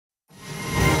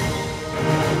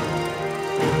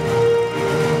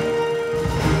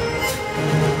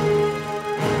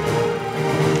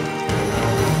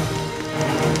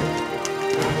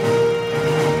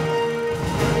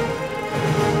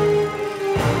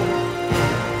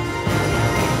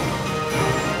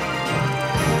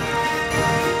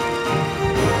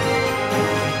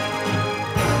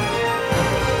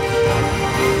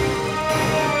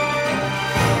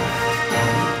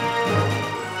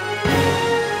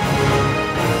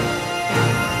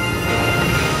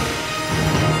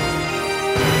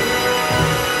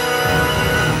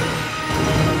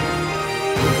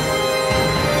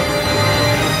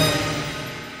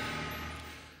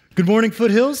Good morning,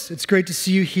 Foothills. It's great to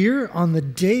see you here on the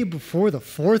day before the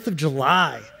 4th of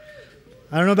July.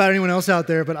 I don't know about anyone else out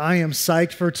there, but I am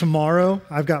psyched for tomorrow.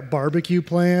 I've got barbecue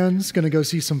plans, going to go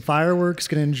see some fireworks,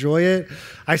 going to enjoy it.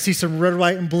 I see some red,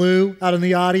 white, and blue out in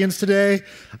the audience today.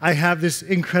 I have this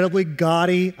incredibly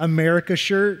gaudy America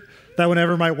shirt that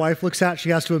whenever my wife looks at, she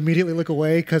has to immediately look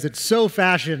away because it's so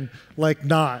fashion, like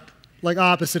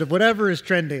opposite of whatever is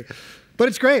trending. But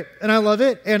it's great, and I love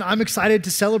it, and I'm excited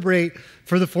to celebrate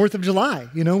for the 4th of July.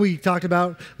 You know, we talked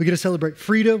about, we get to celebrate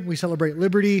freedom, we celebrate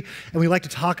liberty, and we like to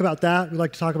talk about that. We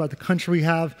like to talk about the country we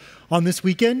have on this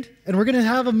weekend, and we're going to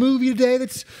have a movie today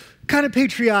that's kind of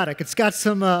patriotic. It's got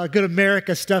some good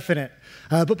America stuff in it.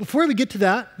 But before we get to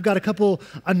that, we've got a couple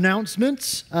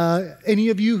announcements. Any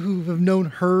of you who have known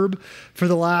Herb for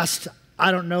the last,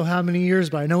 I don't know how many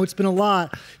years, but I know it's been a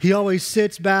lot, he always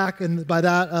sits back and by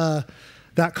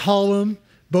that column,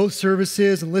 both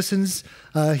services, and listens.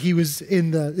 He was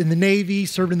in the Navy,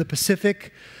 served in the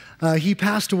Pacific. He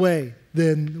passed away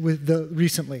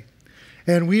recently.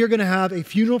 And we are going to have a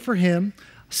funeral for him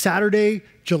Saturday,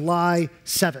 July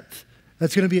 7th.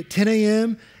 That's going to be at 10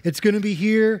 a.m. It's going to be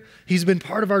here. He's been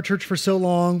part of our church for so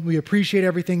long. We appreciate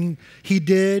everything he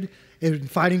did in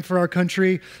fighting for our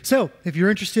country. So if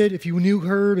you're interested, if you knew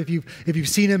Herb, if you've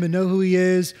seen him and know who he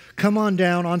is, come on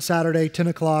down on Saturday, 10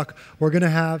 o'clock. We're going to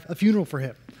have a funeral for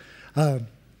him.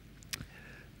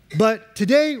 But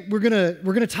today we're going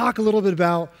to talk a little bit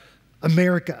about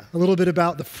America, a little bit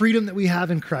about the freedom that we have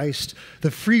in Christ,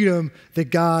 the freedom that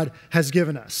God has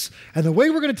given us. And the way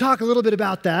we're going to talk a little bit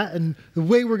about that, and the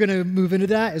way we're going to move into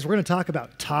that, is we're going to talk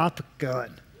about Top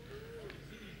Gun.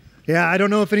 Yeah, I don't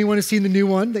know if anyone has seen the new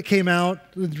one that came out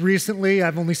recently.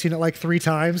 I've only seen it like 3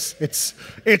 times.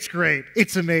 It's great.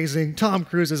 It's amazing. Tom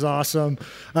Cruise is awesome.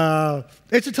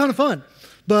 It's a ton of fun.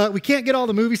 But we can't get all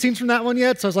the movie scenes from that one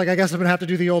yet, so I was like, I guess I'm going to have to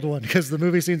do the old one because the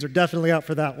movie scenes are definitely out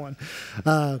for that one.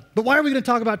 But why are we going to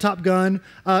talk about Top Gun?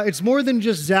 It's more than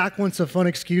just Zach wants a fun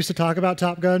excuse to talk about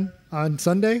Top Gun on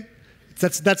Sunday.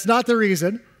 That's not the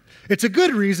reason. It's a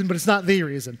good reason, but it's not the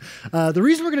reason. The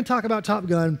reason we're going to talk about Top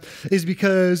Gun is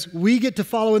because we get to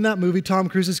follow in that movie Tom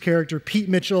Cruise's character, Pete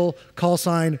Mitchell, call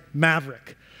sign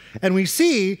Maverick. And we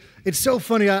see, it's so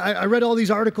funny, I read all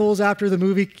these articles after the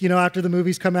movie, after the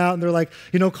movies come out, and they're like,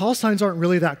 call signs aren't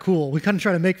really that cool. We kind of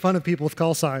try to make fun of people with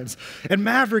call signs. And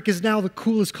Maverick is now the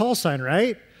coolest call sign,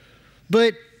 right?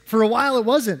 But for a while it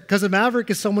wasn't, because a Maverick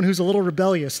is someone who's a little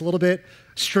rebellious, a little bit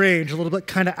strange, a little bit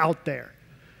kind of out there.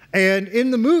 And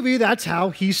in the movie, that's how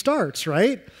he starts,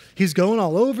 right? He's going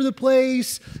all over the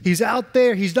place. He's out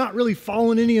there. He's not really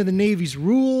following any of the Navy's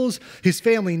rules. His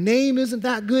family name isn't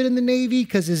that good in the Navy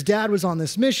because his dad was on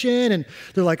this mission. And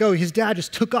they're like, oh, his dad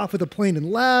just took off with a plane and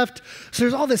left. So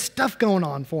there's all this stuff going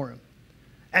on for him.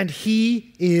 And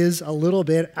he is a little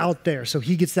bit out there. So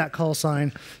he gets that call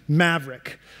sign,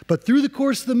 Maverick. But through the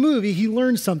course of the movie, he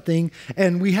learns something.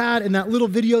 And we had in that little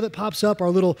video that pops up, our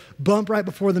little bump right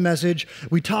before the message,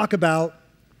 we talk about,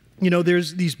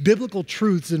 there's these biblical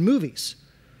truths in movies.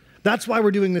 That's why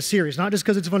we're doing this series. Not just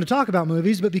because it's fun to talk about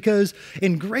movies, but because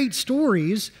in great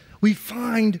stories, we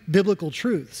find biblical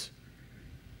truths.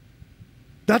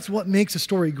 That's what makes a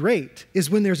story great, is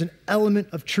when there's an element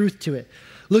of truth to it.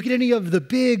 Look at any of the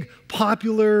big,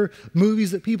 popular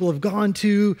movies that people have gone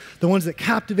to, the ones that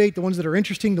captivate, the ones that are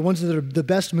interesting, the ones that are the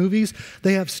best movies.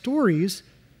 They have stories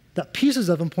that pieces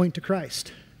of them point to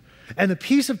Christ. And the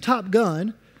piece of Top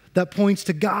Gun that points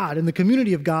to God and the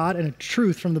community of God and a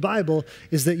truth from the Bible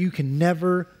is that you can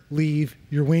never leave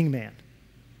your wingman.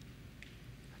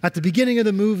 At the beginning of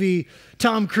the movie,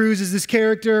 Tom Cruise is this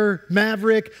character,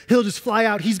 Maverick. He'll just fly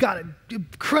out. He's got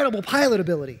incredible pilot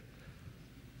ability.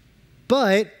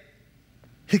 But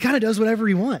he kind of does whatever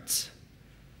he wants.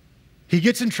 He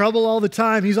gets in trouble all the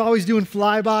time. He's always doing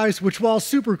flybys, which, while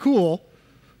super cool,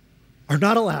 are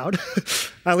not allowed.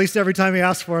 At least every time he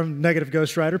asks for them, negative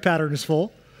Ghost Rider, pattern is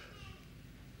full.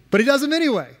 But he does them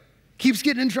anyway. Keeps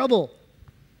getting in trouble.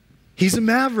 He's a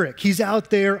maverick. He's out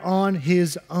there on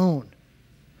his own.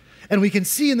 And we can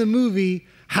see in the movie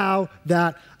how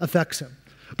that affects him.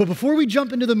 But before we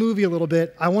jump into the movie a little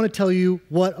bit, I want to tell you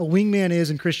what a wingman is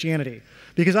in Christianity.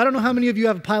 Because I don't know how many of you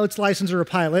have a pilot's license or a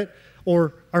pilot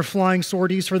or are flying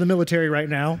sorties for the military right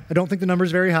now. I don't think the number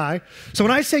is very high. So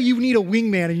when I say you need a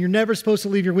wingman and you're never supposed to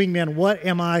leave your wingman, what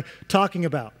am I talking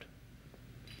about?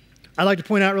 I'd like to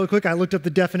point out real quick, I looked up the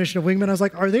definition of wingman. I was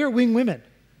like, are there wing women?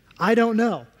 I don't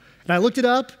know. And I looked it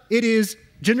up. It is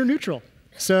gender neutral.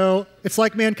 So it's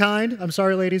like mankind. I'm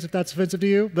sorry, ladies, if that's offensive to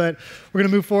you, but we're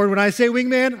going to move forward. When I say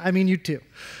wingman, I mean you too.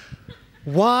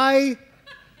 Why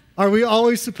are we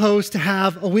always supposed to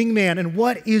have a wingman? And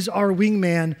what is our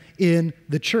wingman in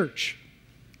the church?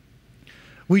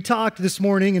 We talked this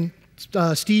morning,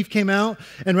 and Steve came out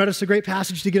and read us a great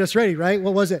passage to get us ready, right?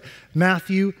 What was it?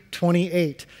 Matthew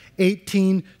 28,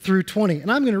 18 through 20.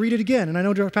 And I'm going to read it again. And I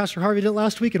know Pastor Harvey did it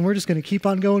last week, and we're just going to keep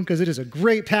on going because it is a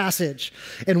great passage.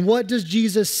 And what does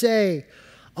Jesus say?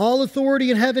 All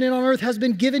authority in heaven and on earth has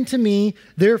been given to me.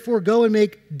 Therefore, go and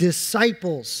make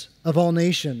disciples of all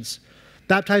nations,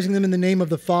 baptizing them in the name of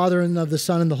the Father and of the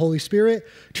Son and the Holy Spirit,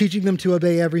 teaching them to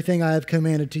obey everything I have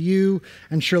commanded to you.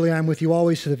 And surely I am with you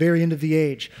always to the very end of the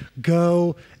age.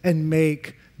 Go and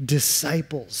make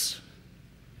disciples.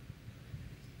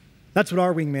 That's what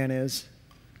our wingman is.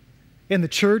 In the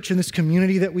church, in this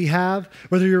community that we have,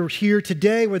 whether you're here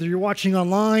today, whether you're watching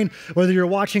online, whether you're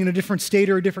watching in a different state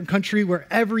or a different country,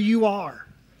 wherever you are,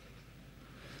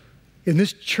 in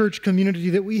this church community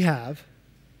that we have,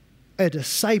 a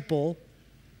disciple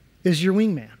is your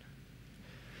wingman.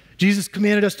 Jesus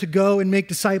commanded us to go and make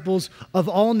disciples of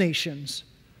all nations.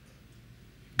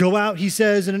 Go out, he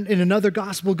says in another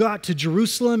gospel, go out to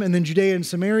Jerusalem and then Judea and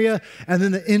Samaria and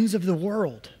then the ends of the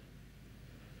world.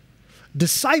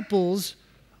 Disciples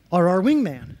are our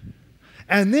wingman.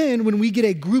 And then when we get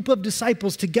a group of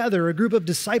disciples together, a group of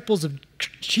disciples of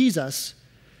Jesus,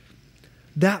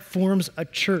 that forms a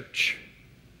church.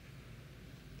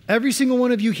 Every single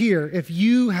one of you here, if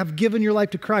you have given your life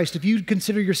to Christ, if you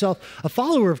consider yourself a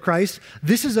follower of Christ,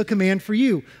 this is a command for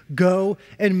you. Go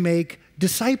and make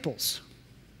disciples.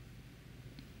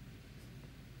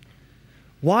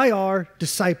 Why are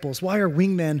disciples, why are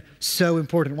wingmen so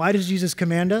important? Why does Jesus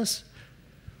command us?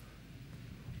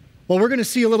 Well, we're going to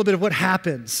see a little bit of what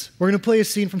happens. We're going to play a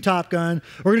scene from Top Gun.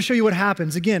 We're going to show you what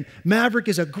happens. Again, Maverick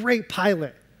is a great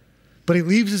pilot, but he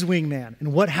leaves his wingman.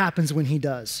 And what happens when he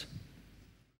does?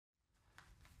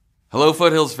 Hello,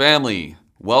 Foothills family.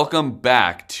 Welcome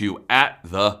back to At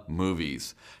the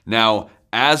Movies. Now,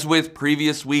 as with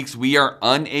previous weeks, we are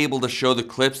unable to show the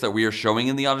clips that we are showing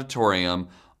in the auditorium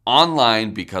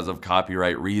online because of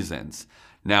copyright reasons.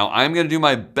 Now, I'm going to do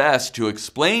my best to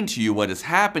explain to you what is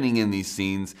happening in these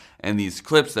scenes and these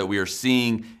clips that we are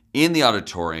seeing in the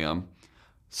auditorium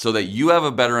so that you have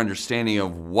a better understanding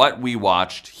of what we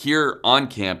watched here on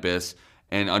campus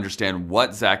and understand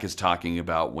what Zach is talking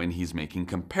about when he's making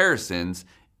comparisons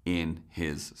in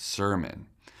his sermon.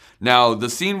 Now, the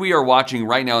scene we are watching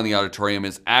right now in the auditorium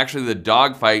is actually the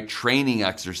dogfight training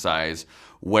exercise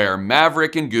where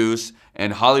Maverick and Goose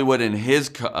and Hollywood and his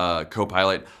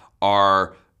co-pilot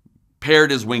are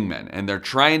paired as wingmen, and they're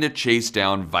trying to chase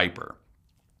down Viper,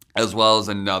 as well as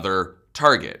another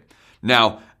target.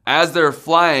 Now, as they're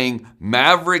flying,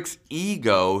 Maverick's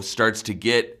ego starts to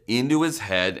get into his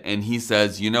head, and he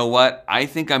says, you know what? I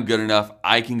think I'm good enough.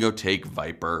 I can go take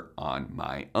Viper on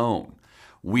my own.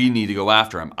 We need to go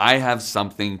after him. I have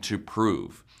something to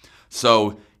prove.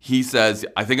 So he says,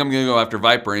 I think I'm going to go after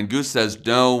Viper, and Goose says,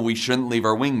 no, we shouldn't leave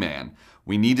our wingman.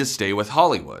 We need to stay with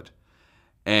Hollywood.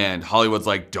 And Hollywood's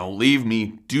like, don't leave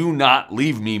me. Do not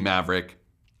leave me, Maverick.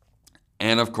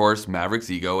 And of course,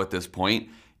 Maverick's ego at this point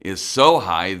is so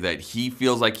high that he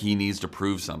feels like he needs to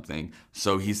prove something.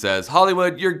 So he says,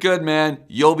 Hollywood, you're good, man.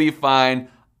 You'll be fine.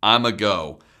 I'm a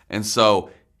go. And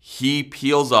so he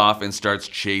peels off and starts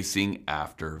chasing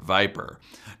after Viper.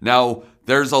 Now,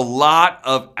 there's a lot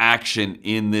of action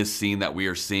in this scene that we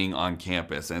are seeing on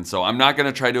campus. And so I'm not going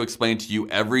to try to explain to you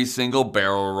every single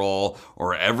barrel roll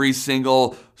or every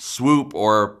single swoop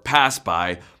or pass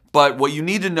by. But what you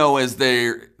need to know is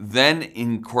they then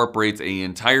incorporates an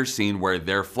entire scene where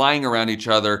they're flying around each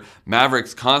other.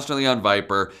 Maverick's constantly on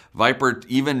Viper. Viper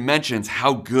even mentions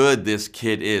how good this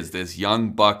kid is, this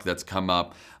young buck that's come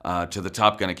up to the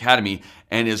Top Gun Academy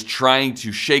and is trying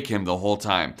to shake him the whole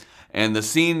time. And the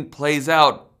scene plays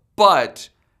out, but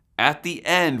at the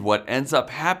end, what ends up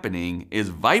happening is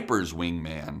Viper's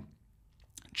wingman,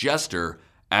 Jester,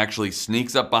 actually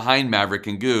sneaks up behind Maverick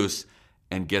and Goose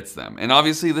and gets them. And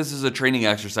obviously, this is a training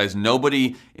exercise.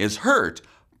 Nobody is hurt,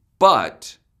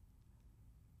 but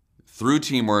through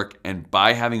teamwork and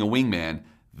by having a wingman,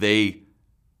 they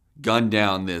gun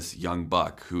down this young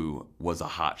buck who was a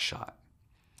hot shot.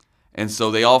 And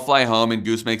so they all fly home, and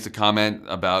Goose makes a comment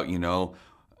about,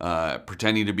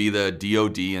 pretending to be the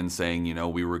DOD and saying,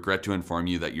 we regret to inform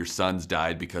you that your sons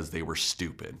died because they were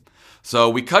stupid. So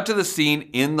we cut to the scene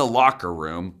in the locker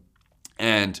room,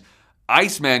 and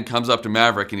Iceman comes up to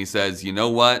Maverick and he says, you know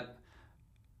what?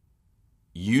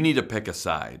 You need to pick a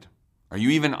side. Are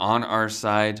you even on our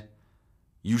side?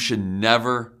 You should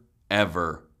never,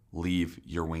 ever leave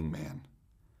your wingman.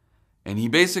 And he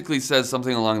basically says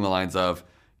something along the lines of,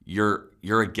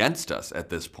 you're against us at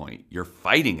this point. You're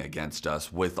fighting against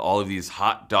us with all of these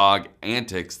hot dog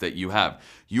antics that you have.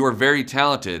 You are very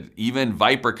talented. Even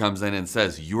Viper comes in and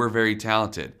says, you are very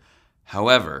talented.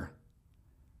 However,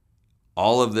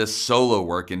 all of this solo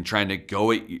work and trying to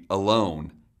go it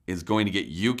alone is going to get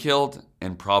you killed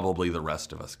and probably the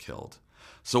rest of us killed.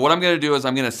 So what I'm going to do is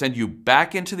I'm going to send you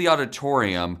back into the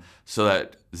auditorium so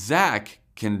that Zac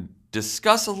can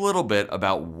discuss a little bit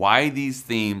about why these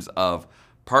themes of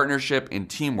partnership and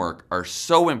teamwork are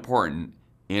so important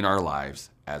in our lives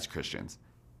as Christians.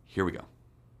 Here we go.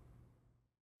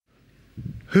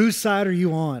 Whose side are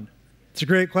you on? It's a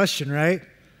great question, right?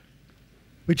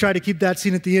 We try to keep that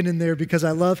scene at the end in there because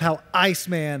I love how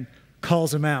Iceman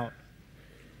calls him out.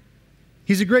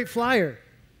 He's a great flyer.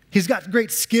 He's got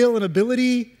great skill and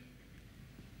ability,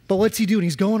 but what's he doing?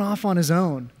 He's going off on his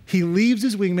own. He leaves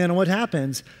his wingman, and what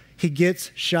happens? He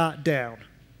gets shot down,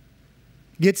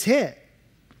 gets hit.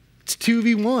 It's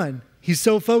 2v1. He's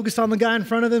so focused on the guy in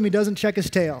front of him, he doesn't check his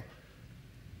tail.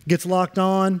 Gets locked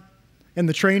on in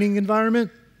the training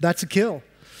environment. That's a kill.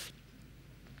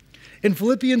 In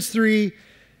Philippians 3,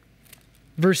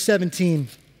 verse 17,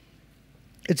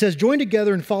 it says, join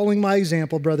together in following my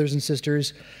example, brothers and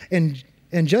sisters, and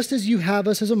just as you have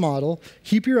us as a model,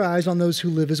 keep your eyes on those who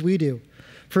live as we do.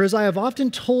 For as I have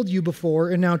often told you before,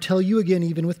 and now tell you again,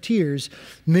 even with tears,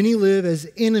 many live as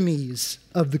enemies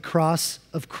of the cross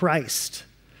of Christ.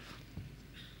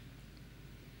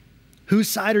 Whose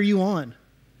side are you on?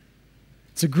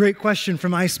 It's a great question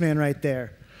from Iceman right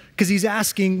there, because he's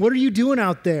asking, what are you doing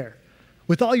out there?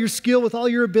 With all your skill, with all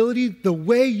your ability, the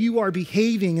way you are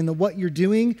behaving and what you're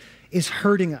doing is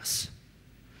hurting us.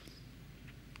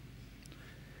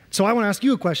 So I want to ask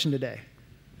you a question today.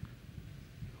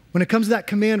 When it comes to that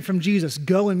command from Jesus,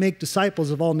 go and make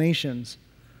disciples of all nations,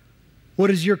 what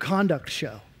does your conduct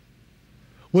show?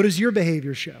 What does your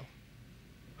behavior show?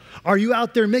 Are you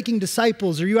out there making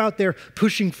disciples? Are you out there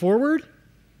pushing forward?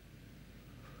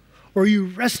 Or are you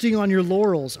resting on your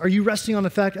laurels? Are you resting on the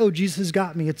fact, oh, Jesus has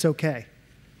got me, it's okay?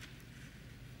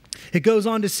 It goes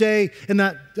on to say in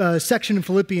that section in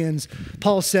Philippians,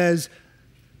 Paul says,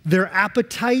 their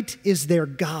appetite is their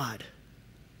God.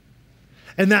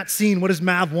 And that scene, what does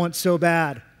Mav want so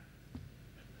bad?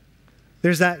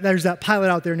 There's that pilot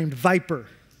out there named Viper,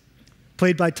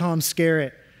 played by Tom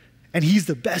Skerritt. And he's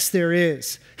the best there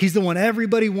is. He's the one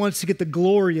everybody wants to get the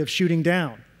glory of shooting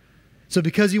down. So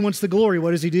because he wants the glory,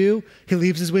 what does he do? He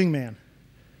leaves his wingman,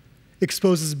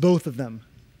 exposes both of them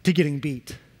to getting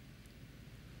beat.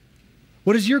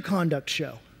 What does your conduct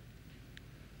show?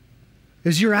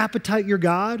 Is your appetite your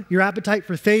God? Your appetite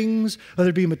for things,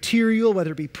 whether it be material,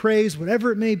 whether it be praise,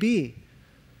 whatever it may be?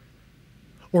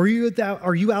 Or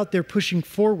are you out there pushing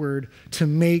forward to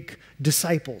make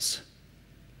disciples?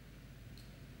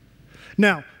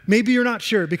 Now, maybe you're not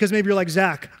sure because maybe you're like,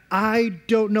 Zac, I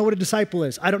don't know what a disciple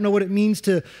is. I don't know what it means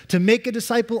to make a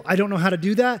disciple. I don't know how to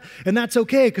do that. And that's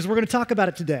okay because we're going to talk about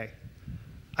it today.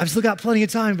 I've still got plenty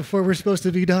of time before we're supposed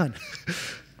to be done.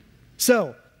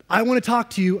 So, I want to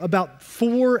talk to you about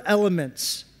 4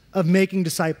 elements of making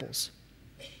disciples.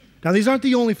 Now, these aren't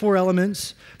the only 4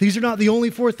 elements. These are not the only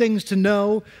 4 things to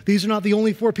know. These are not the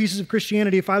only 4 pieces of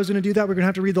Christianity. If I was going to do that, we're going to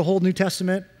have to read the whole New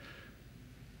Testament.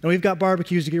 And we've got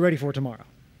barbecues to get ready for tomorrow.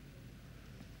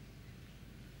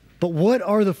 But what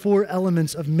are the 4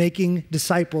 elements of making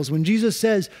disciples? When Jesus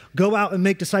says, go out and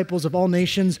make disciples of all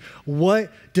nations, what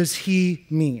does he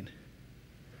mean?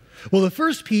 Well, the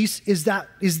first piece is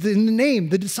in the name,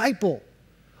 the disciple.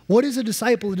 What is a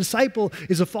disciple? A disciple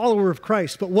is a follower of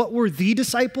Christ. But what were the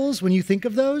disciples when you think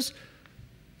of those?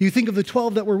 You think of the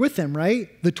 12 that were with him, right?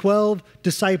 The 12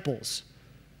 disciples.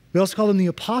 We also call them the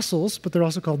apostles, but they're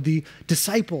also called the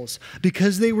disciples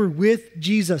because they were with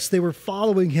Jesus. They were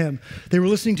following him. They were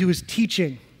listening to his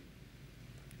teaching.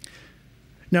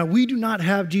 Now, we do not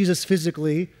have Jesus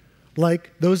physically like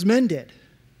those men did.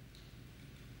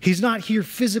 He's not here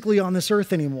physically on this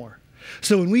earth anymore.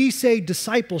 So when we say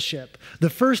discipleship, the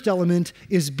first element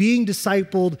is being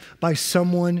discipled by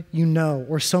someone you know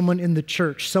or someone in the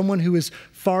church, someone who is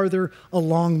farther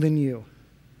along than you.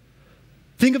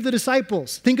 Think of the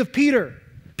disciples. Think of Peter.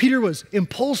 Peter was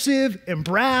impulsive and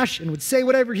brash and would say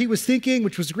whatever he was thinking,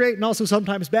 which was great and also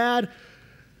sometimes bad.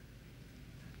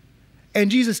 And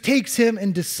Jesus takes him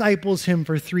and disciples him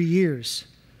for 3 years.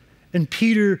 And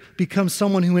Peter becomes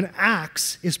someone who in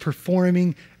Acts is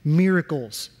performing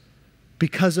miracles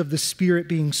because of the Spirit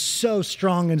being so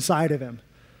strong inside of him.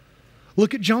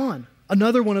 Look at John,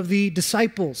 another one of the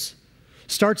disciples.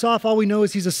 Starts off, all we know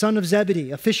is he's a son of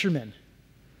Zebedee, a fisherman.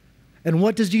 And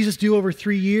what does Jesus do over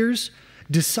 3 years?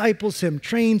 disciples him,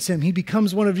 trains him. He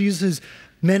becomes one of Jesus'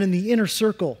 men in the inner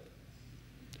circle.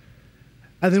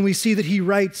 And then we see that he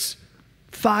writes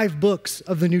 5 books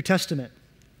of the New Testament.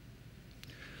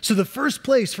 So the first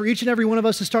place for each and every one of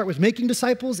us to start with making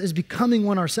disciples is becoming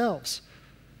one ourselves.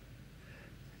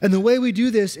 And the way we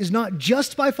do this is not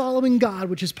just by following God,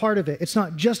 which is part of it. It's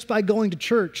not just by going to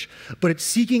church, but it's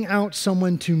seeking out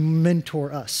someone to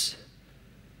mentor us.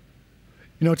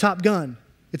 You know, Top Gun,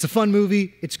 it's a fun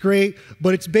movie, it's great,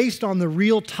 but it's based on the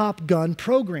real Top Gun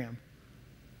program.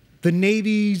 The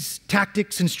Navy's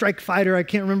tactics and strike fighter, I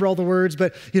can't remember all the words,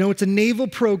 but it's a naval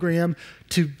program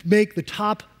to make the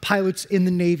top pilots in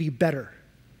the Navy better.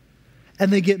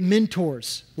 And they get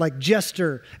mentors like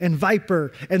Jester and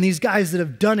Viper and these guys that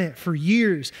have done it for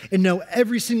years and know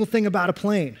every single thing about a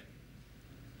plane.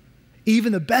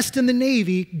 Even the best in the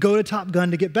Navy go to Top Gun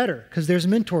to get better because there's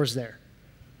mentors there.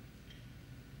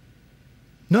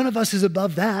 None of us is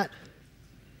above that.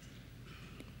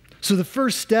 So the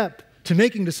first step to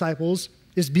making disciples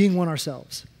is being one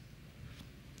ourselves.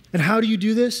 And how do you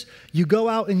do this? You go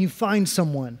out and you find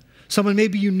someone. Someone,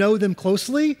 maybe you know them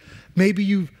closely, maybe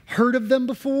you've heard of them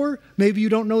before, maybe you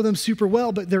don't know them super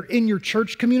well, but they're in your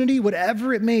church community,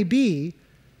 whatever it may be,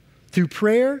 through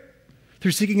prayer,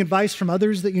 through seeking advice from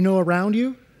others that you know around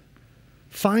you,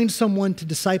 find someone to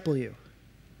disciple you.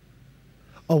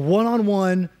 A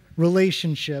one-on-one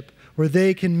relationship where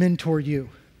they can mentor you.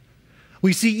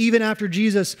 We see even after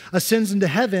Jesus ascends into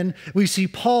heaven, we see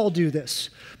Paul do this.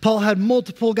 Paul had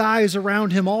multiple guys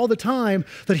around him all the time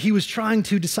that he was trying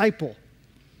to disciple.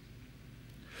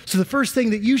 So the first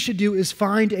thing that you should do is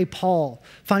find a Paul.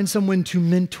 Find someone to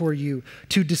mentor you,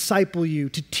 to disciple you,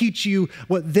 to teach you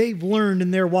what they've learned in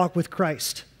their walk with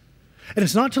Christ. And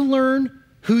it's not to learn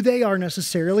who they are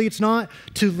necessarily. It's not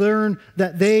to learn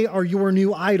that they are your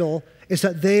new idol. It's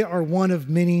that they are one of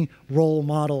many role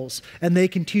models, and they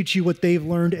can teach you what they've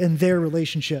learned in their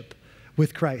relationship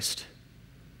with Christ.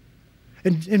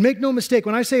 And make no mistake,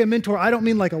 when I say a mentor, I don't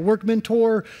mean like a work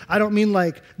mentor. I don't mean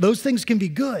like those things can be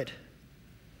good.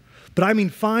 But I mean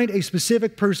find a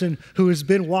specific person who has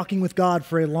been walking with God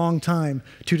for a long time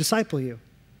to disciple you.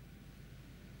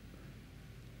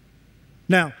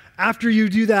 Now, after you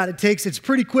do that, it's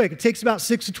pretty quick. It takes about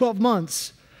 6 to 12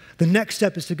 months. The next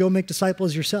step is to go make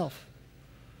disciples yourself.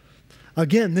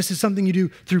 Again, this is something you do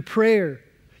through prayer.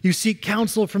 You seek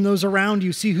counsel from those around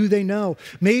you, see who they know.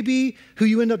 Maybe who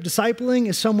you end up discipling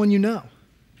is someone you know.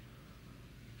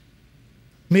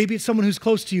 Maybe it's someone who's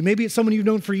close to you. Maybe it's someone you've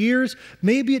known for years.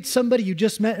 Maybe it's somebody you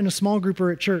just met in a small group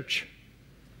or at church.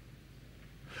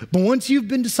 But once you've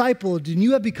been discipled and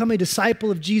you have become a disciple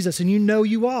of Jesus, and you know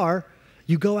you are,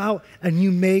 you go out and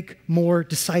you make more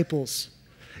disciples.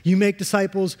 You make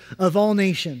disciples of all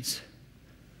nations.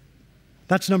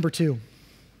 That's number 2.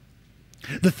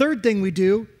 The third thing we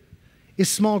do is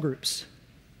small groups.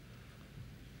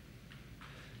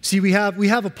 See, we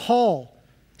have a Paul,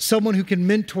 someone who can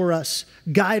mentor us,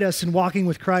 guide us in walking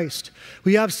with Christ.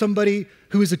 We have somebody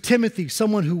who is a Timothy,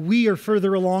 someone who we are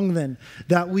further along than,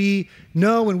 that we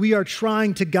know and we are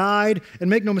trying to guide. And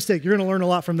make no mistake, you're going to learn a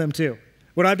lot from them too.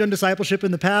 When I've done discipleship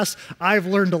in the past, I've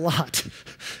learned a lot.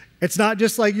 It's not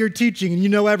just like you're teaching and you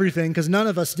know everything, because none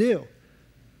of us do.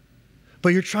 But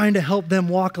you're trying to help them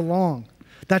walk along.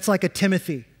 That's like a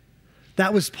Timothy.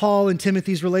 That was Paul and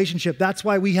Timothy's relationship. That's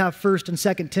why we have 1st and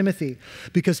 2nd Timothy,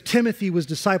 because Timothy was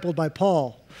discipled by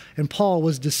Paul, and Paul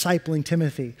was discipling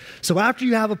Timothy. So after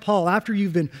you have a Paul, after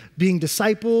you've been being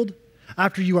discipled,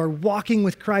 after you are walking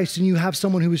with Christ and you have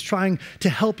someone who is trying to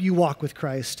help you walk with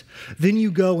Christ, then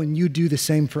you go and you do the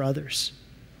same for others.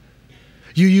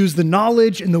 You use the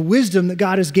knowledge and the wisdom that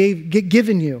God has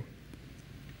given you.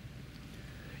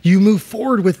 You move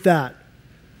forward with that.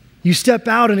 You step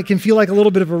out, and it can feel like a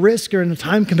little bit of a risk or a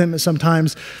time commitment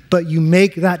sometimes, but you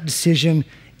make that decision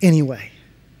anyway.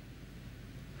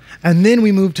 And then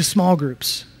we move to small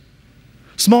groups.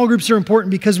 Small groups are important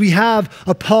because we have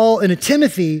a Paul and a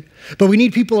Timothy, but we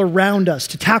need people around us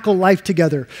to tackle life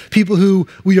together, people who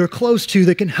we are close to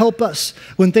that can help us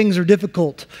when things are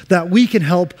difficult, that we can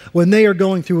help when they are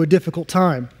going through a difficult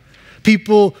time.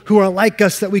 People who are like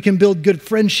us that we can build good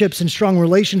friendships and strong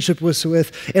relationships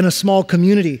with in a small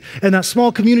community. And that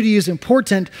small community is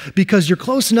important because you're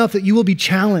close enough that you will be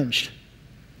challenged.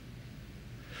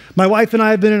 My wife and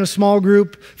I have been in a small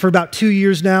group for about 2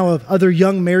 years now of other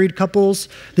young married couples.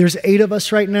 There's 8 of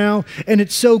us right now, and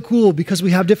it's so cool because we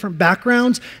have different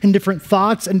backgrounds and different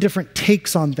thoughts and different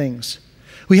takes on things.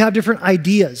 We have different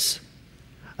ideas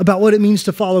about what it means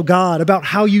to follow God, about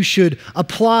how you should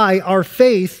apply our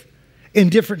faith in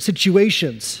different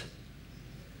situations.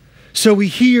 So we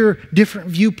hear different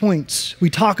viewpoints. We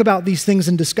talk about these things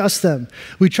and discuss them.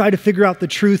 We try to figure out the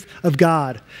truth of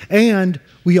God. And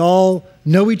we all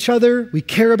know each other, we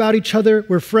care about each other,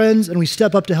 we're friends, and we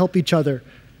step up to help each other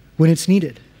when it's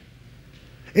needed.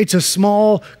 It's a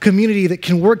small community that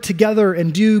can work together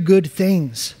and do good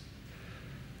things.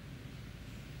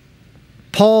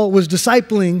 Paul was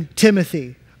discipling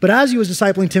Timothy, but as he was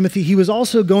discipling Timothy, he was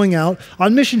also going out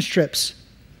on mission trips.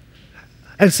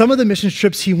 And some of the mission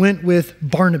trips he went with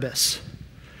Barnabas.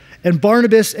 And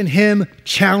Barnabas and him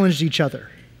challenged each other.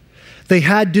 They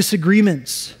had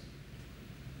disagreements.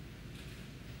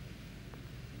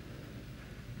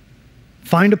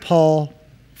 Find a Paul,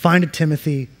 find a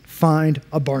Timothy, find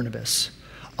a Barnabas.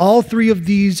 All three of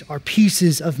these are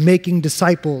pieces of making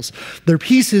disciples. They're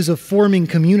pieces of forming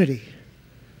community.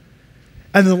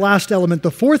 And the last element,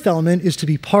 the fourth element, is to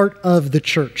be part of the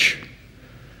church.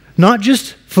 Not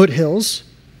just Foothills,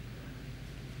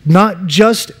 not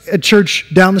just a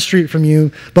church down the street from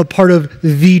you, but part of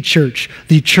the church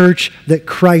that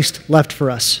Christ left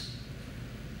for us.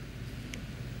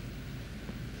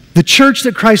 The church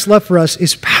that Christ left for us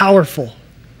is powerful.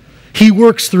 He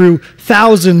works through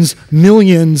thousands,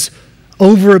 millions,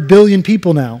 over 1 billion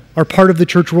people now are part of the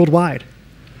church worldwide.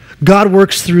 God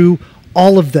works through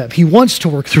all of them. He wants to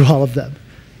work through all of them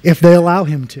if they allow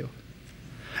him to.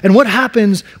 And what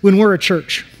happens when we're a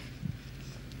church?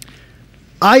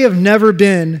 I have never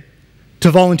been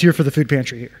to volunteer for the food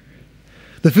pantry here.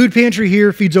 The food pantry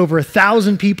here feeds over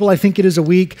 1,000 people, I think it is, a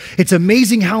week. It's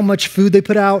amazing how much food they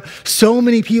put out. So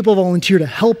many people volunteer to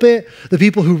help it. The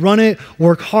people who run it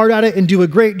work hard at it and do a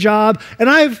great job. And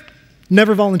I've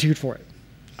never volunteered for it.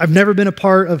 I've never been a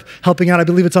part of helping out. I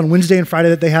believe it's on Wednesday and Friday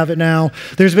that they have it now.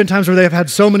 There's been times where they have had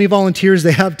so many volunteers,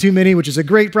 they have too many, which is a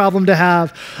great problem to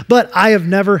have. But I have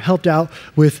never helped out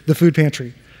with the food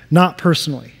pantry, not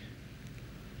personally.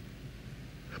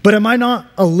 But am I not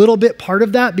a little bit part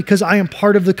of that because I am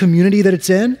part of the community that it's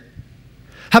in?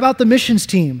 How about the missions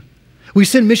team? We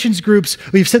send missions groups.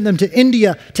 We've sent them to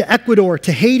India, to Ecuador,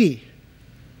 to Haiti.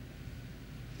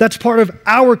 That's part of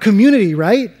our community,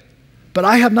 right? But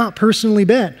I have not personally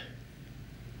been.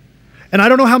 And I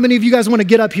don't know how many of you guys want to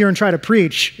get up here and try to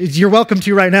preach. You're welcome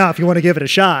to right now if you want to give it a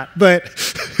shot. But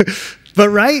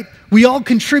right? We all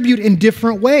contribute in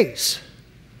different ways.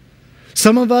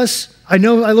 Some of us, I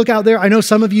look out there, I know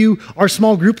some of you are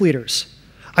small group leaders.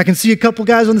 I can see a couple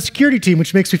guys on the security team,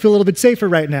 which makes me feel a little bit safer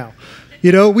right now.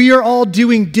 You know, we are all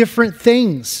doing different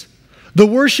things. The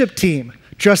worship team,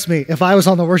 trust me, if I was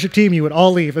on the worship team, you would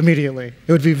all leave immediately.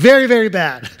 It would be very, very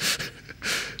bad.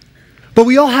 But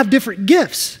we all have different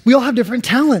gifts. We all have different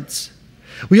talents.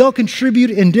 We all contribute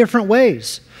in different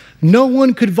ways. No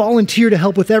one could volunteer to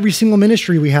help with every single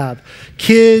ministry we have.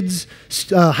 Kids,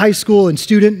 high school and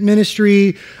student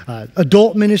ministry,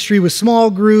 adult ministry with small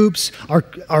groups,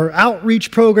 our outreach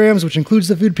programs, which includes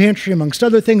the food pantry, amongst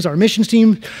other things, our missions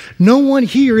team. No one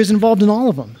here is involved in all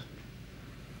of them.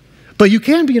 But you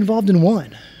can be involved in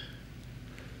one.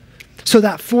 So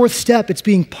that fourth step, it's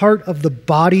being part of the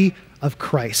body of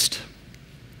Christ.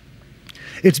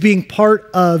 It's being part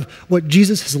of what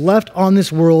Jesus has left on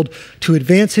this world to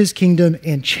advance his kingdom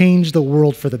and change the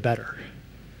world for the better.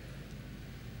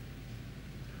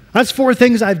 That's 4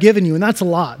 things I've given you, and that's a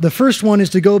lot. The first one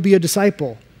is to go be a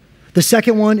disciple. The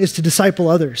second one is to disciple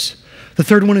others. The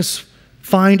third one is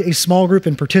find a small group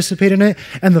and participate in it.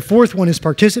 And the fourth one is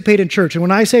participate in church. And when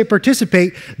I say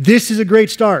participate, this is a great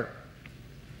start.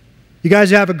 You guys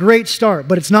have a great start,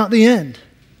 but it's not the end.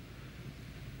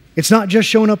 It's not just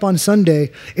showing up on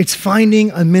Sunday. It's finding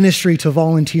a ministry to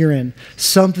volunteer in,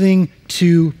 something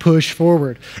to push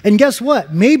forward. And guess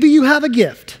what? Maybe you have a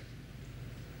gift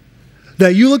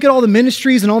that you look at all the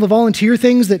ministries and all the volunteer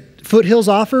things that Foothills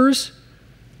offers,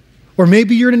 or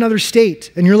maybe you're in another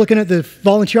state and you're looking at the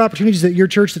volunteer opportunities that your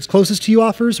church that's closest to you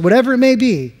offers, whatever it may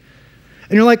be.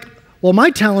 And you're like, well, my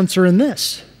talents are in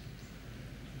this,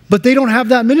 but they don't have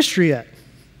that ministry yet.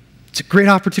 It's a great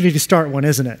opportunity to start one,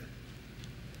 isn't it?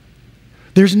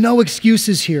 There's no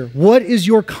excuses here. What is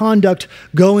your conduct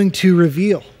going to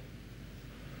reveal?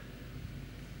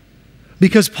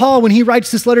 Because Paul, when he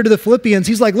writes this letter to the Philippians,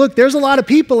 he's like, look, there's a lot of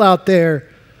people out there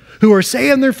who are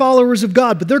saying they're followers of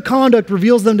God, but their conduct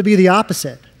reveals them to be the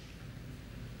opposite.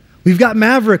 We've got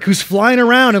Maverick who's flying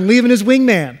around and leaving his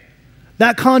wingman.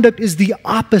 That conduct is the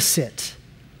opposite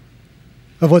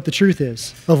of what the truth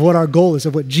is, of what our goal is,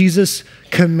 of what Jesus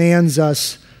commands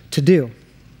us to do.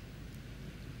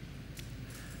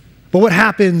 But what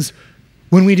happens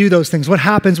when we do those things? What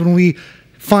happens when we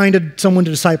find someone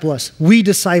to disciple us? We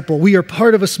disciple. We are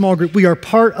part of a small group. We are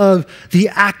part of the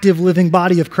active living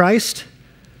body of Christ.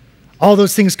 All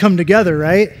those things come together,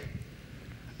 right?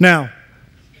 Now,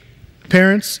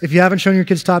 parents, if you haven't shown your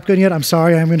kids Top Gun yet, I'm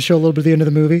sorry, I'm going to show a little bit at the end of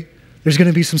the movie. There's going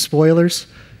to be some spoilers.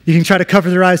 You can try to cover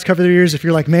their eyes, cover their ears if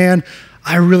you're like, man,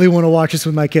 I really want to watch this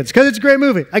with my kids. Because it's a great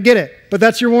movie. I get it. But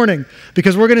that's your warning.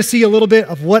 Because we're going to see a little bit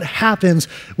of what happens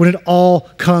when it all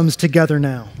comes together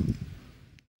now.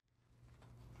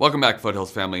 Welcome back,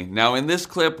 Foothills family. Now, in this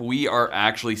clip, we are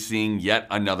actually seeing yet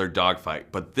another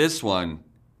dogfight. But this one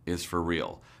is for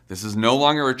real. This is no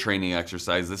longer a training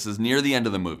exercise. This is near the end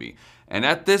of the movie. And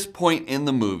at this point in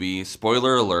the movie,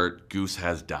 spoiler alert, Goose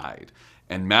has died.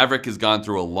 And Maverick has gone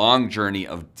through a long journey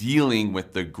of dealing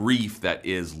with the grief that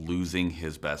is losing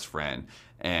his best friend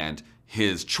and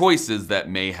his choices that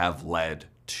may have led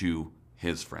to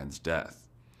his friend's death.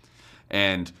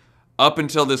 And up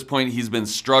until this point, he's been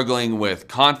struggling with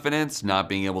confidence, not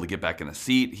being able to get back in a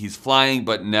seat. He's flying,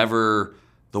 but never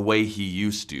the way he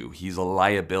used to. He's a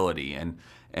liability.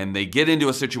 And they get into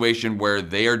a situation where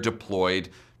they are deployed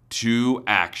to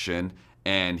action,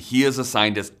 and he is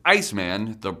assigned as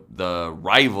Iceman, the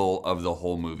rival of the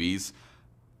whole movies,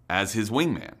 as his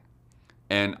wingman.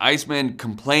 And Iceman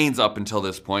complains up until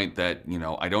this point that,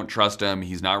 I don't trust him,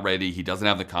 he's not ready, he doesn't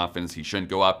have the confidence, he shouldn't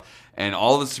go up. And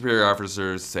all the superior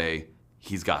officers say,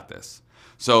 he's got this.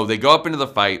 So they go up into the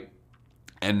fight,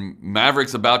 and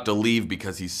Maverick's about to leave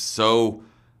because he's so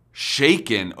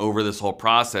shaken over this whole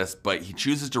process, but he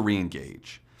chooses to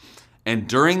re-engage. And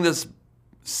during this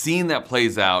scene that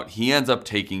plays out, he ends up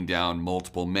taking down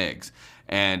multiple MiGs.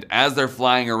 And as they're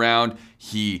flying around,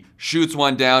 he shoots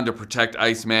one down to protect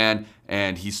Iceman,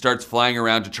 and he starts flying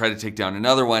around to try to take down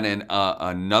another one, and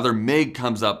another MiG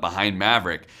comes up behind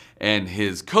Maverick, and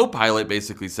his co-pilot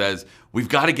basically says, we've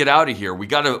got to get out of here. We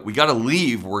got to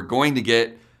leave. We're going to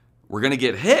get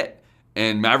hit.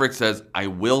 And Maverick says, I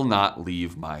will not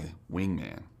leave my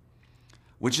wingman.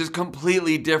 Which is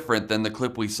completely different than the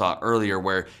clip we saw earlier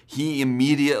where he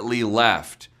immediately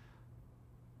left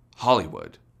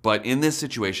Hollywood. But in this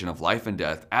situation of life and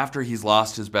death, after he's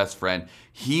lost his best friend,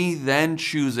 he then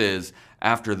chooses,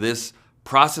 after this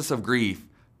process of grief,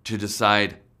 to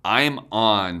decide, I am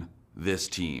on this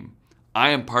team. I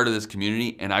am part of this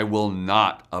community, and I will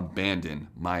not abandon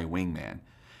my wingman.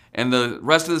 And the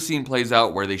rest of the scene plays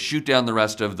out where they shoot down the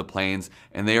rest of the planes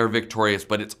and they are victorious,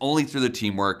 but it's only through the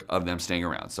teamwork of them staying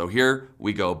around. So here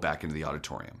we go back into the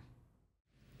auditorium.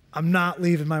 I'm not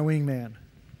leaving my wingman.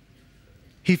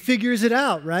 He figures it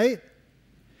out, right?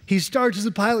 He starts as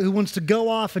a pilot who wants to go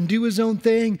off and do his own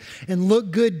thing and look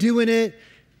good doing it,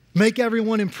 make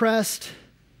everyone impressed.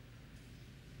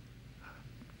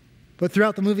 But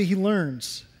throughout the movie, he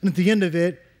learns. And at the end of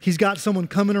it, he's got someone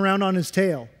coming around on his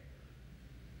tail.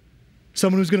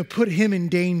 Someone who's going to put him in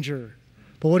danger.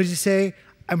 But what does he say?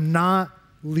 I'm not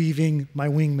leaving my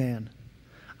wingman.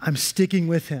 I'm sticking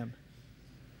with him.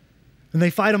 And they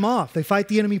fight him off. They fight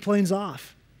the enemy planes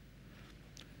off.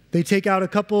 They take out a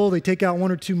couple. They take out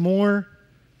one or two more.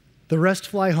 The rest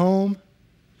fly home.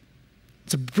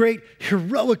 It's a great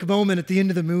heroic moment at the end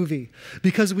of the movie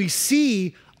because we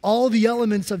see all the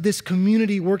elements of this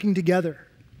community working together.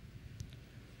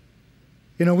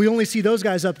 We only see those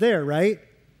guys up there, right?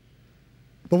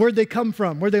 But where'd they come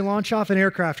from? Where'd they launch off? An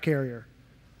aircraft carrier.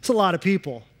 That's a lot of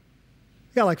people.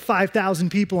 You got like 5,000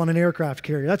 people on an aircraft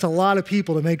carrier. That's a lot of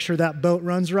people to make sure that boat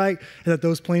runs right and that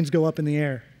those planes go up in the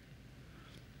air.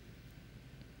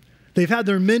 They've had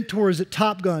their mentors at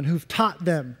Top Gun who've taught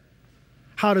them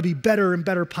how to be better and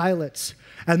better pilots.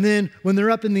 And then when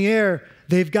they're up in the air,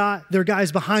 they've got their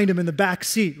guys behind them in the back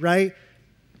seat, right?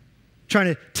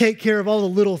 Trying to take care of all the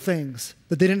little things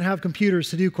that they didn't have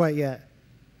computers to do quite yet.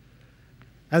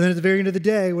 And then at the very end of the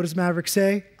day, what does Maverick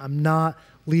say? I'm not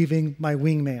leaving my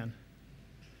wingman.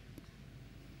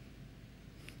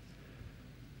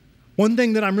 One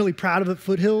thing that I'm really proud of at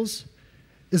Foothills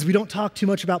is we don't talk too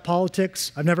much about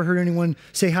politics. I've never heard anyone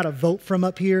say how to vote from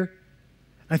up here.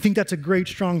 I think that's a great,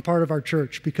 strong part of our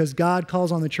church because God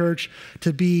calls on the church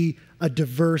to be a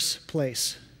diverse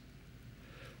place.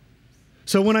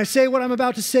 So when I say what I'm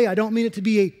about to say, I don't mean it to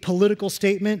be a political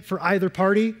statement for either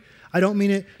party. I don't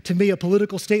mean it to be a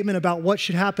political statement about what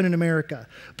should happen in America,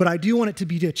 but I do want it to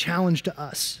be a challenge to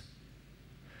us.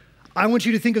 I want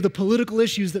you to think of the political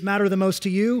issues that matter the most to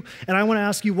you, and I want to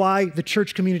ask you why the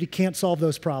church community can't solve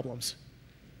those problems.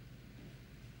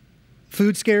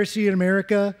 Food scarcity in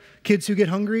America, kids who get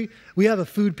hungry, we have a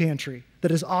food pantry that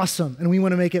is awesome, and we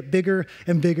want to make it bigger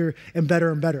and bigger and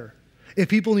better and better. If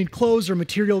people need clothes or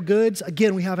material goods,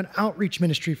 again, we have an outreach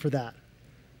ministry for that.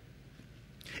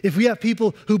 If we have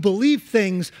people who believe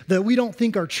things that we don't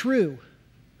think are true,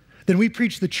 then we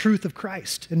preach the truth of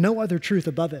Christ and no other truth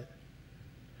above it.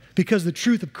 Because the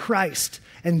truth of Christ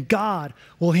and God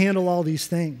will handle all these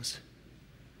things.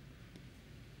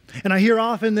 And I hear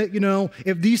often that,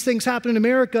 if these things happen in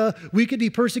America, we could be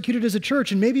persecuted as a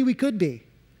church, and maybe we could be.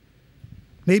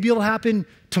 Maybe it'll happen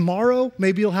tomorrow.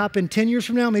 Maybe it'll happen 10 years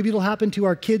from now. Maybe it'll happen to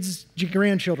our kids'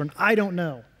 grandchildren. I don't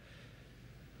know.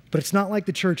 But it's not like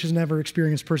the church has never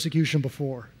experienced persecution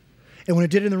before. And when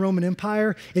it did in the Roman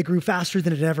Empire, it grew faster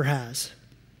than it ever has.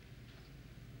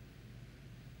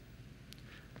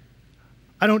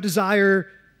 I don't desire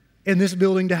in this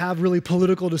building to have really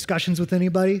political discussions with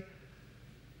anybody,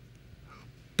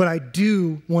 but I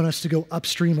do want us to go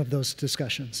upstream of those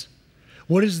discussions.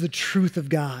 What is the truth of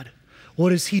God?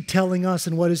 What is he telling us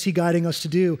and what is he guiding us to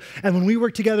do? And when we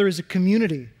work together as a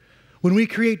community, when we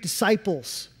create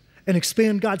disciples and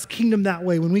expand God's kingdom that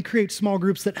way, when we create small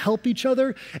groups that help each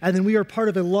other, and then we are part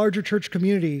of a larger church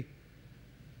community,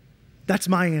 that's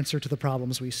my answer to the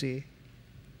problems we see.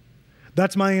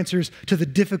 That's my answers to the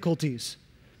difficulties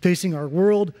facing our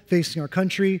world, facing our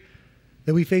country,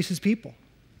 that we face as people.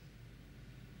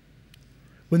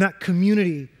 When that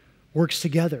community works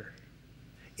together,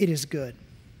 it is good.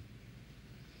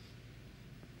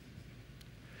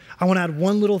 I want to add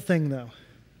one little thing, though,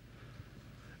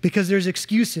 because there's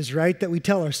excuses, right, that we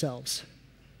tell ourselves.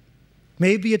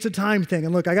 Maybe it's a time thing.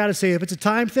 And look, I got to say, if it's a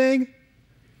time thing,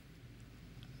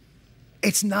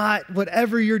 it's not.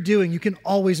 Whatever you're doing, you can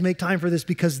always make time for this,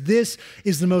 because this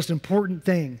is the most important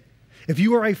thing. If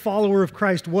you are a follower of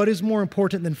Christ, what is more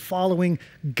important than following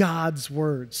God's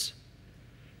words?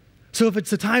 So if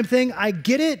it's a time thing, I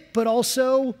get it, but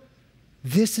also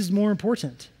this is more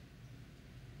important,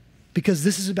 because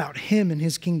this is about him and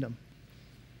his kingdom.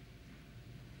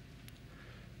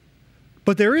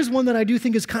 But there is one that I do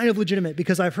think is kind of legitimate,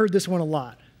 because I've heard this one a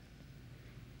lot.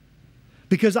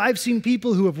 Because I've seen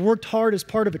people who have worked hard as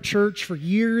part of a church for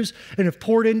years and have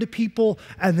poured into people,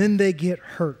 and then they get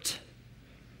hurt.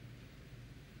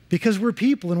 Because we're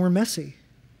people and we're messy.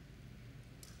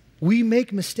 We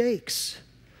make mistakes.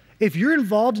 If you're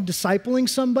involved in discipling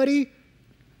somebody,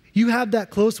 you have that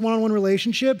close one-on-one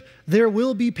relationship, there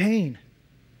will be pain.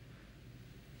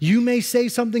 You may say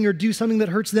something or do something that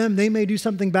hurts them. They may do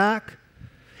something back.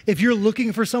 If you're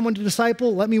looking for someone to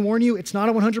disciple, let me warn you, it's not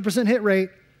a 100% hit rate.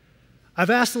 I've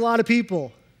asked a lot of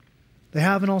people. They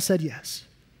haven't all said yes.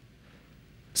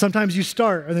 Sometimes you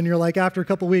start, and then you're like, after a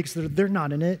couple weeks, they're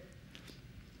not in it.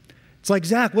 It's like,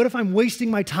 Zach, what if I'm wasting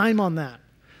my time on that?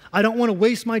 I don't want to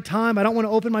waste my time. I don't want to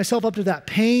open myself up to that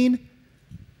pain.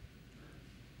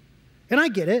 And I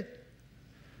get it,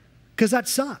 because that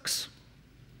sucks.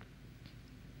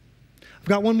 I've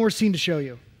got one more scene to show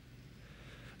you.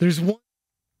 There's one.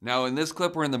 Now, in this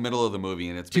clip, we're in the middle of the movie,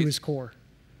 and it's to his core.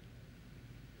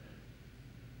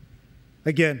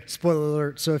 Again, spoiler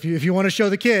alert. So if you want to show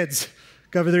the kids,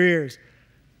 cover their ears.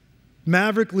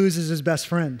 Maverick loses his best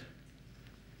friend.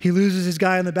 He loses his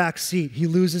guy in the back seat. He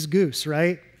loses Goose,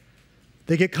 right?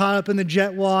 They get caught up in the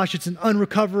jet wash. It's an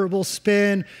unrecoverable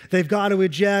spin. They've got to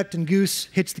eject, and Goose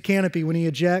hits the canopy when he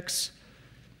ejects,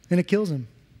 and it kills him.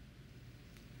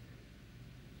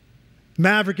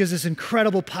 Maverick is this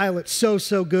incredible pilot,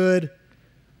 so good,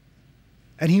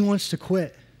 and he wants to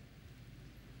quit.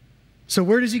 So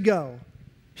where does he go?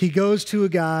 He goes to a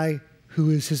guy who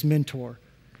is his mentor.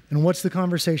 And what's the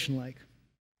conversation like?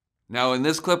 Now, in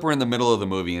this clip, we're in the middle of the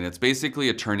movie, and it's basically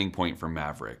a turning point for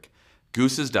Maverick.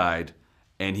 Goose has died,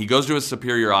 and he goes to his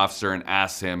superior officer and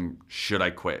asks him, should I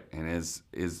quit? And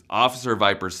his officer,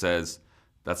 Viper, says,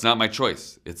 that's not my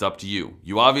choice. It's up to you.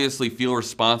 You obviously feel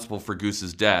responsible for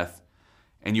Goose's death,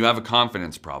 and you have a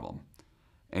confidence problem.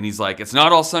 And he's like, it's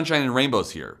not all sunshine and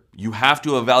rainbows here. You have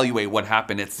to evaluate what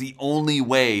happened. It's the only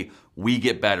way we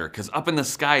get better, because up in the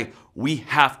sky, we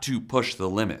have to push the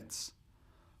limits.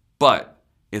 But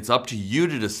it's up to you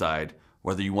to decide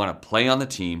whether you want to play on the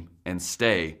team and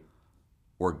stay,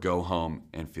 or go home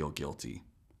and feel guilty.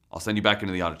 I'll send you back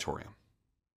into the auditorium.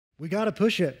 We got to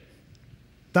push it.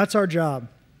 That's our job.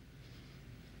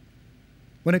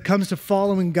 When it comes to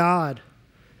following God,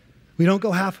 we don't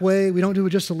go halfway. We don't do it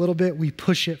just a little bit. We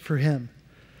push it for him.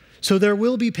 So there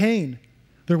will be pain.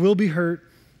 There will be hurt.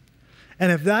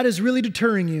 And if that is really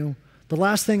deterring you, the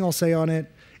last thing I'll say on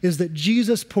it is that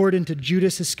Jesus poured into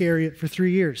Judas Iscariot for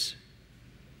 3 years.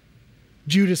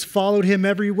 Judas followed him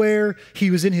everywhere. He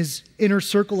was in his inner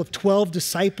circle of 12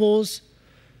 disciples.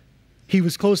 He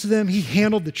was close to them. He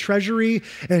handled the treasury,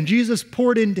 and Jesus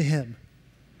poured into him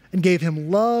and gave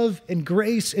him love and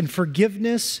grace and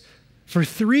forgiveness for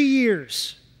 3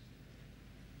 years,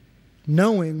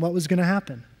 knowing what was going to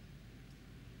happen.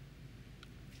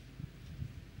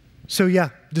 So yeah,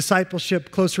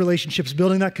 discipleship, close relationships,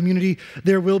 building that community,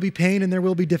 there will be pain and there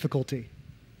will be difficulty.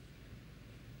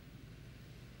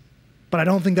 But I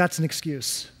don't think that's an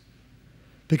excuse,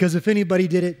 Because if anybody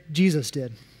did it, Jesus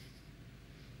did.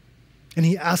 And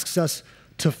he asks us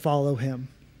to follow him.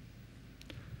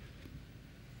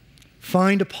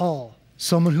 Find a Paul,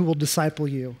 someone who will disciple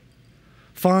you.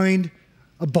 Find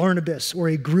a Barnabas or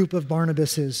a group of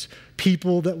Barnabases,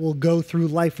 people that will go through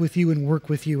life with you and work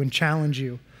with you and challenge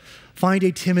you. Find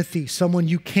a Timothy, someone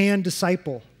you can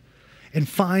disciple. And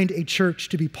find a church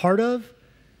to be part of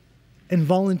and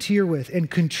volunteer with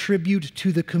and contribute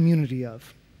to the community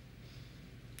of.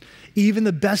 Even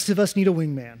the best of us need a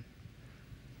wingman.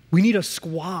 We need a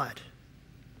squad.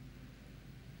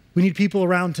 We need people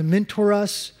around to mentor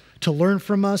us, to learn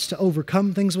from us, to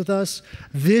overcome things with us.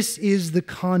 This is the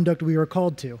conduct we are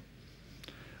called to.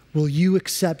 Will you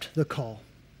accept the call?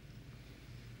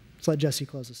 Let's let Jesse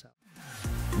close us out.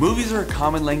 Movies are a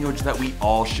common language that we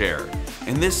all share,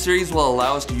 and this series will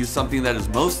allow us to use something that is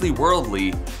mostly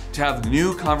worldly to have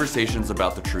new conversations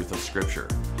about the truth of Scripture.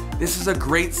 This is a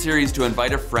great series to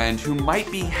invite a friend who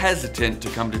might be hesitant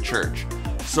to come to church.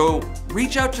 So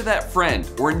reach out to that friend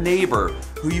or neighbor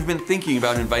who you've been thinking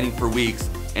about inviting for weeks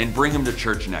and bring them to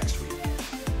church next week.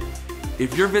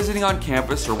 If you're visiting on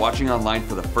campus or watching online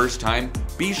for the first time,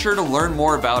 be sure to learn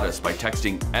more about us by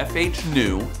texting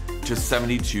FHNEW to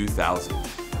 72,000.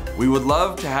 We would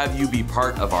love to have you be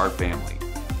part of our family.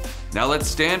 Now let's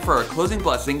stand for our closing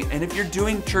blessing, and if you're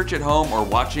doing church at home or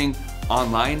watching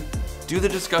online, do the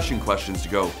discussion questions to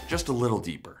go just a little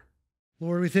deeper.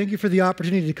 Lord, we thank you for the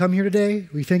opportunity to come here today.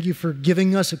 We thank you for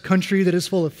giving us a country that is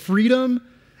full of freedom,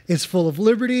 it's full of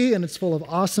liberty, and it's full of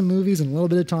awesome movies and a little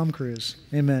bit of Tom Cruise.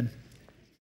 Amen.